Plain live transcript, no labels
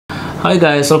Hi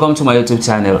guys, welcome to my YouTube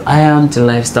channel. I am the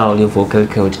lifestyle your vocal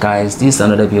coach. Guys, this is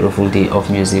another beautiful day of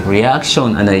music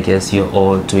reaction and I guess you're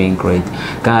all doing great.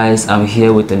 Guys, I'm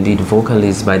here with the lead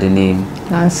vocalist by the name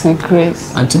Nancy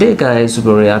Grace, and today guys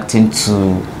we'll be reacting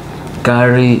to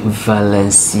Gary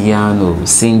Valenciano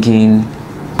singing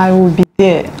I Will Be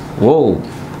There. Whoa,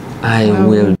 I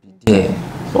will be there.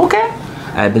 Okay,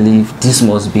 I believe this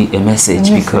must be a message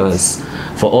because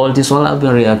for all this while I've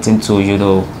been reacting to, you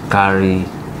know, Gary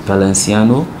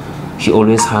Valenciano, he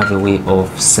always have a way of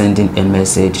sending a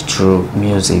message through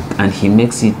music and he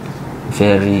makes it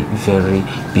very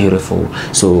beautiful.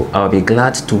 So I'll be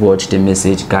glad to watch the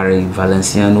message Gary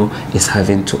Valenciano is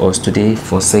having to us today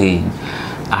for saying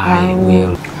I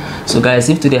will. So guys,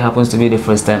 if today happens to be the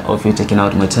first time of you checking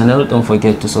out my channel, don't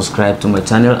forget to subscribe to my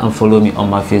channel and follow me on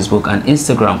my Facebook and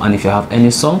Instagram. And if you have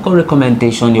any song or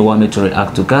recommendation you want me to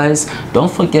react to, guys,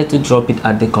 don't forget to drop it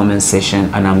at the comment section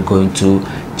and I'm going to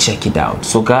check it out.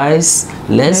 So guys,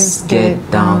 let's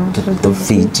get down to the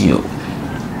video.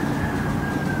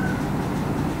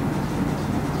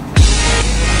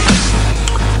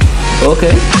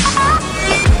 Okay,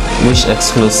 Wish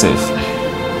exclusive.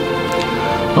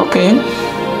 Okay,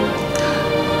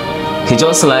 he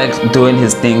just like doing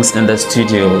his things in the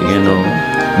studio, you know,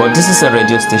 but this is a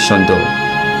radio station though.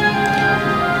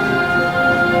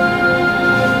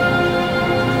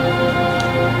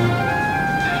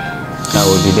 I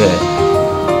will be there.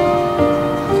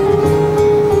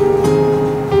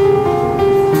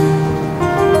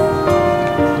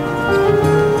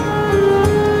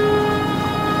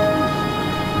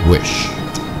 Wish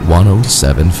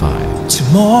 1075.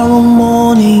 Tomorrow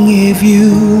morning if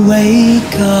you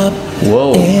wake up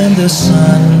and the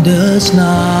sun does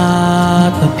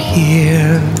not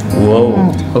appear,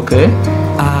 whoa, okay,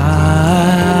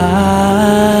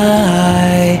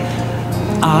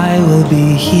 I will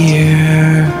be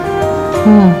here.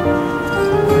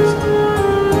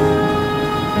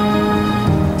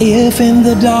 If in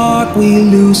the dark we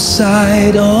lose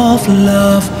sight of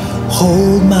love,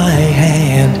 hold my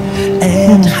hand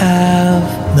and have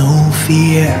no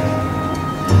fear,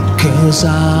 'cause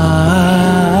I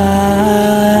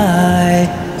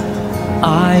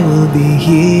will be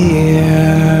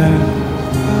here,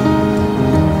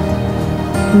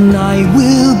 and I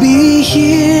will be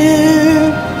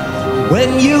here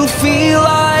when you feel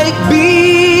like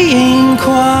being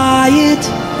quiet,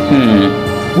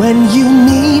 when you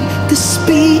need to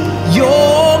speak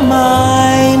your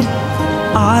mind.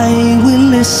 I will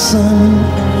listen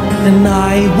and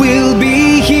I will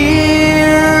be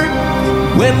here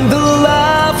when the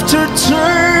laughter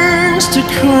turns to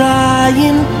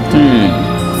crying,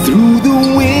 through the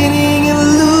winning and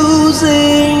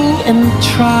losing and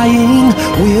trying,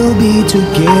 we'll be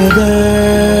together.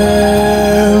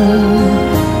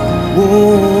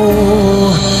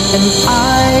 Whoa. And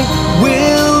I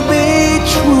will be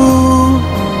true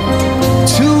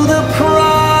to the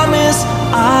promise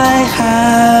I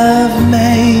have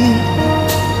made,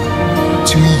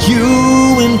 to you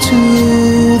and to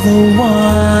the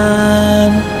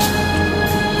one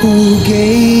who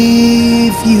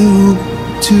gave you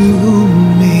to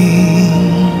me.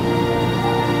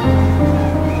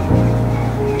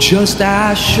 Just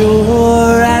as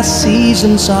sure as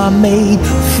seasons are made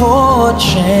for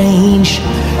change,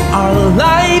 our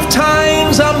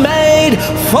lifetimes are made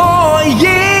for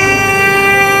years.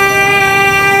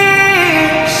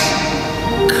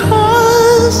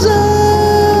 'Cause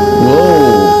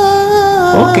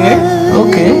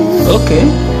okay,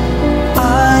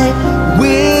 I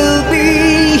will be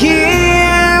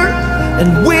here and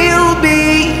we'll be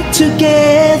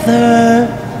together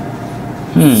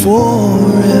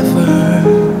forever.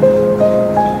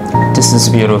 This is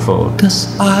beautiful. 'Cause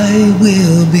I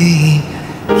will be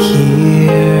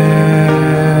here.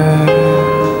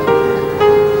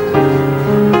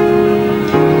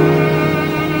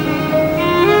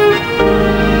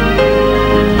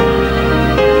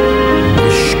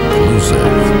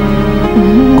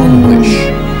 On Wish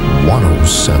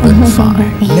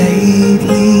 1075.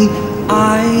 Lately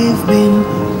I've been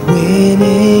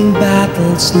winning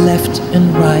battles left and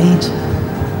right,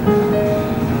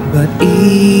 but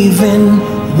even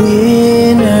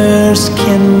winners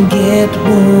can get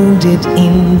wounded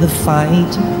in the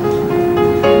fight.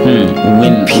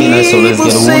 Winners always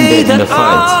get wounded in the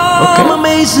fight. Okay. I'm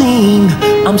amazing,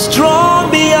 I'm strong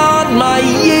beyond my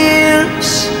years,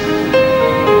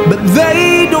 but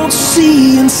they don't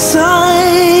see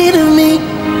inside of me.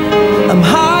 I'm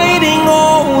hiding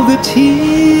all the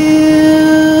tears.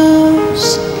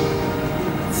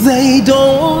 They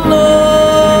don't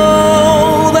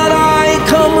know that I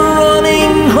come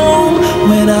running home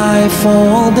when I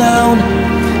fall down.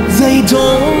 They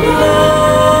don't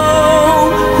know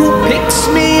who picks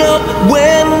me up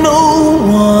when no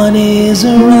one is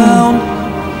around.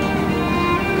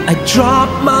 I drop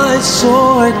my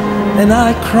sword and I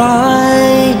cry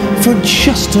for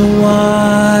just a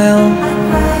while.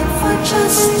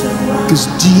 'Cause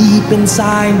deep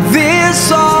inside this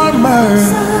armor,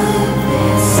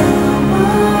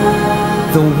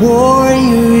 the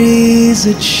warrior is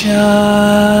a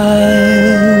child.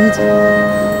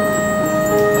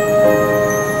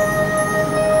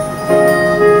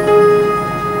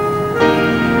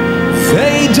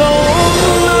 They don't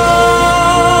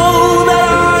know that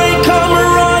I come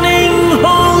running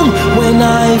home when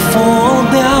I fall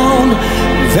down.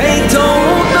 They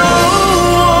don't know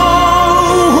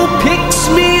who picks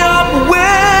me up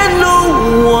when no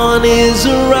one is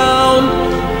around.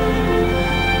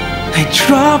 I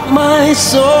drop my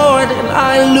sword and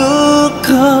I look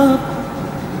up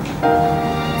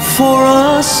for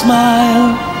a smile.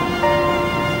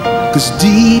 'Cause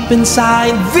deep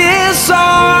inside this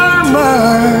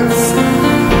armor,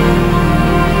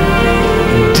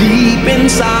 deep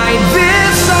inside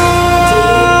this armor,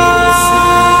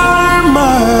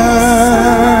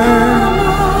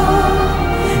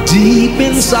 deep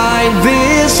inside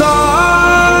this armor,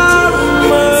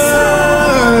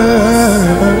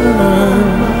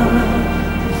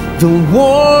 the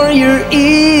warrior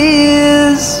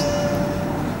is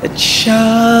a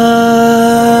child.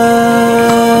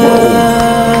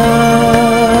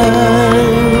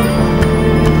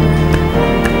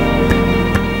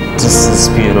 This is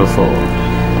beautiful.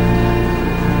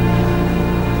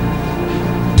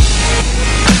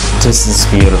 This is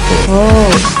beautiful.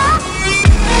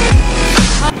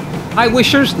 Hi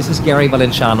Wishers, this is Gary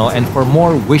Valenciano, and for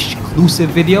more Wish-clusive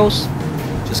videos,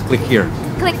 just click here.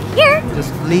 Click here.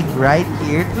 Just click right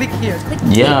here. Click here. Click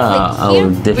Yeah, I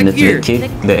will definitely here.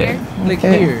 click there. Click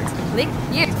Okay. here. Click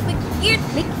here. Click here.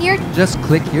 Click here. Just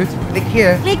click here. Click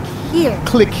here. Click here.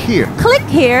 Click here. Click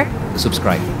here.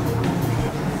 Subscribe.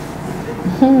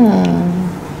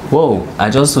 Whoa, I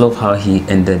just love how he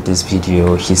ended this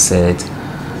video. He said,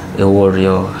 a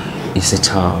warrior is a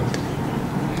child.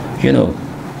 You know,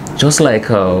 just like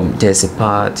there's a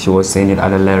part he was saying in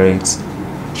other lyrics,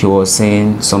 he was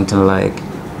saying something like,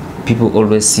 people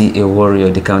always see a warrior,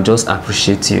 they can just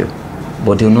appreciate you,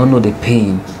 but they do not know the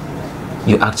pain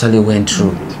you actually went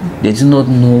through. They do not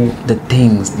know the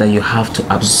things that you have to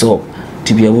absorb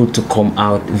to be able to come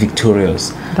out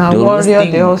victorious. That They always warrior,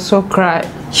 think- they also cry.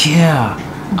 Yeah,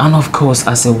 and of course,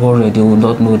 as a warrior, they will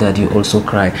not know that you also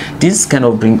cry. This kind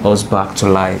of bring us back to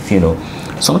life, you know.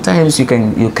 Sometimes you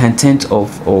can think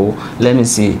of, or let me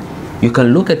see, you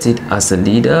can look at it as a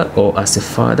leader or as a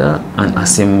father and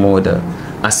as a mother,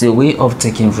 as a way of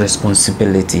taking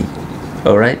responsibility.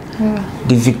 All right.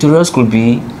 The victorious could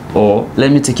be, or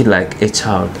let me take it like a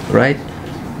child, right?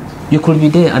 You could be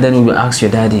there and then you will ask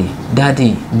your daddy,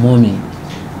 daddy, mommy,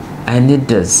 I need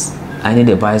this, I need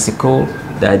a bicycle,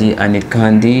 daddy, I need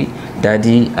candy,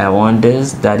 daddy, I want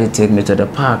this, daddy, take me to the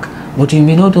park. But you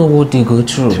may not know what they go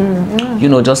through. You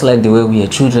know, just like the way we are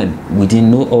children, we didn't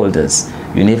know all this.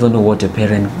 You never know what a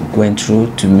parent went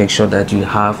through to make sure that you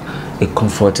have a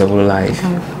comfortable life.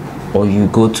 Or you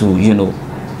go to, you know,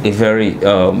 a very,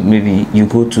 maybe you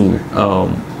go to,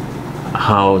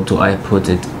 how do I put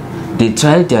it? They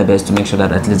try their best to make sure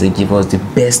that at least they give us the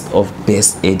best of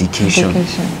best education.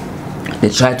 They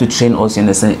try to train us in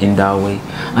that way,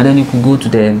 and then you can go to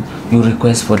them, you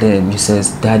request for them, you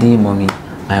says, daddy, mommy,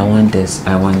 I want this,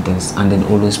 I want this, and then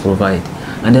always provide,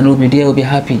 and then we'll be there, we'll be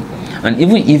happy. And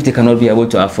even if they cannot be able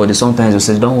to afford it, sometimes you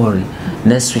say, don't worry,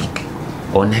 next week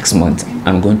or next month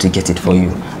I'm going to get it for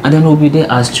you, and then we'll be there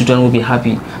as children, will be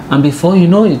happy, and before you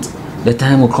know it, the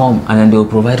time will come and then they will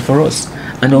provide for us,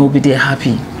 and then we'll be there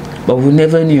happy. But we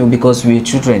never knew, because we were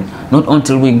children, not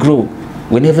until we grow,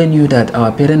 we never knew that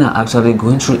our parents are actually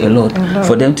going through a lot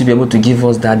for them to be able to give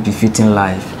us that befitting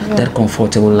life, that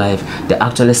comfortable life. They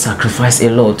actually sacrifice a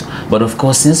lot. But of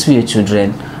course, since we are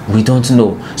children, we don't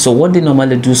know. So what they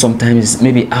normally do sometimes is,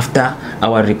 maybe after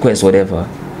our request, whatever,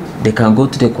 they can go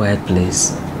to the quiet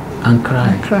place and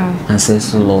cry and say,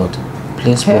 so Lord,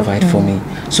 please provide for me,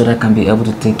 so that I can be able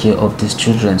to take care of these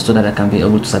children, so that I can be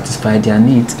able to satisfy their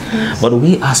needs. But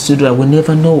we as children, we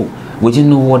never know. We didn't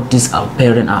know what these our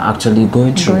parents are actually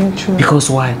going through. Because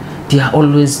why? They are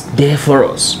always there for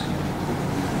us.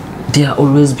 They are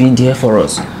always being there for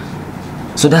us.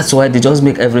 So that's why they just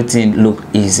make everything look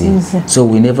easy. So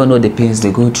we never know the pains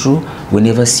they go through. We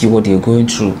never see what they're going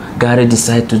through. God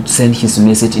decided to send his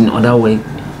message in other way.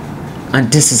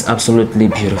 And this is absolutely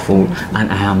beautiful,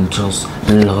 and I am just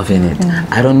loving it.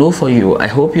 I don't know for you. I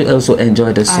hope you also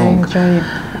enjoy the song. I enjoy it.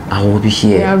 I will be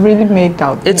here. Yeah, really made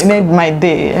out. It's It made my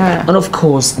day. Yeah. And of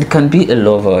course, you can be a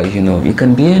lover, you know, you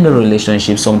can be in a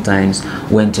relationship sometimes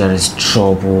when there is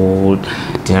trouble,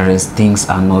 there is things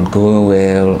are not going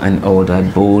well and all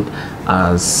that, both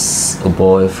as a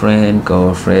boyfriend,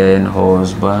 girlfriend,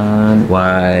 husband,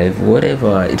 wife,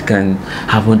 whatever it can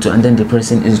happen to, and then the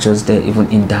person is just there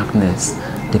even in darkness.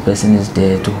 The person is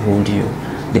there to hold you.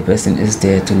 The person is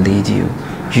there to lead you.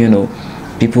 You know,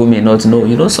 people may not know,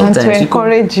 you know, sometimes And to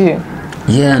encourage you.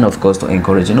 Yeah, and of course to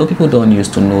encourage. You know, people don't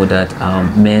used to know that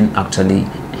men actually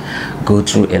go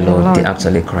through a lot. They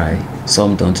actually cry.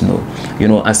 Some don't know. You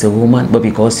know, as a woman, but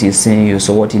because he's seeing you,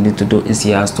 so what you need to do is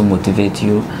he has to motivate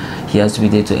you. He has to be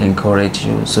there to encourage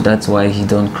you. So that's why he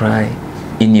don't cry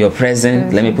in your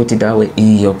present. Let me put it that way,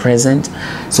 in your present.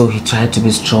 So he tried to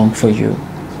be strong for you,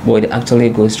 but it actually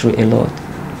goes through a lot.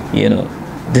 You know,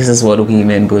 this is what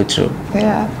women go through.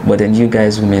 Yeah. But then you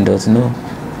guys, women, don't know.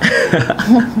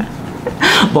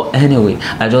 But anyway,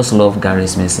 I just love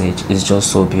Gary's message. It's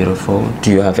just so beautiful.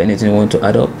 Do you have anything you want to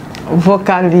add up?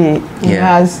 Vocally, he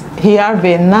has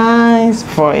a nice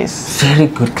voice. Very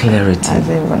good clarity. Has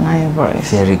a nice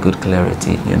voice. Very good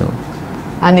clarity, you know.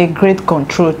 And a great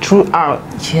control throughout.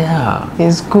 Yeah.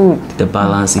 It's good. The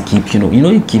balance you keep,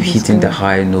 you keep hitting the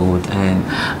high note, and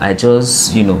I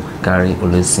just, Gary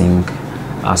always sing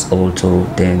as alto,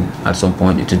 then at some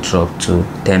point it will drop to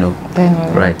tenor,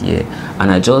 right? Yeah. And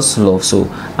I just love, so,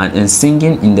 and in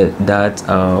singing in that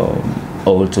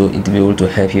alto, it will be able to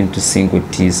help him to sing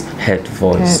with his head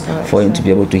voice, for him to be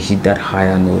able to hit that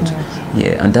higher note.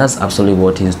 Yeah, and that's absolutely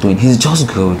what he's doing. He's just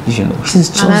good, he's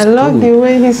just good. And I love the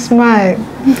way he smiles.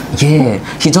 Yeah,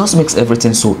 he just makes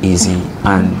everything so easy,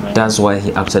 and that's why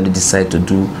he actually decided to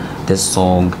do the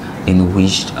song in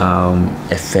which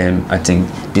FM, I think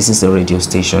this is a radio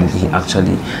station, he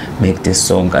actually make this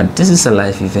song, and this is a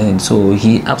live event, so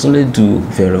he absolutely do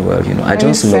very well, I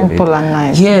just love it. Simple and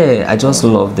nice. Yeah, I just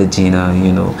love the Gina,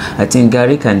 I think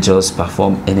Gary can just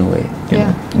perform anywhere,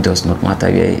 know, it does not matter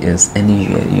where he is,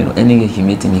 anywhere, anywhere he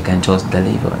meet him, he can just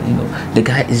deliver, the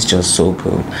guy is just so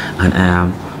good, and I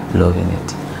am loving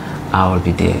it. I will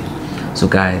be there. So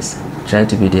guys, try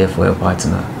to be there for your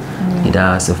partner, either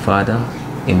as a father,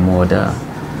 a mother,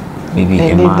 maybe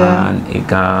a man, a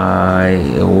guy,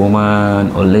 a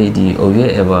woman, or lady, or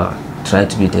wherever. Try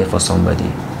to be there for somebody.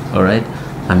 All right,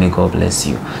 and may God bless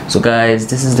you. So guys,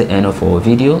 this is the end of our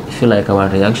video. If you like our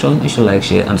reaction, you should like,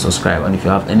 share, and subscribe. And if you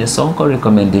have any song or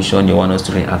recommendation you want us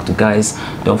to react to, guys,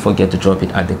 don't forget to drop it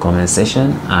at the comment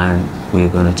section, and we're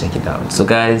gonna check it out. So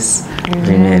guys,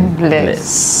 remain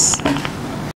blessed.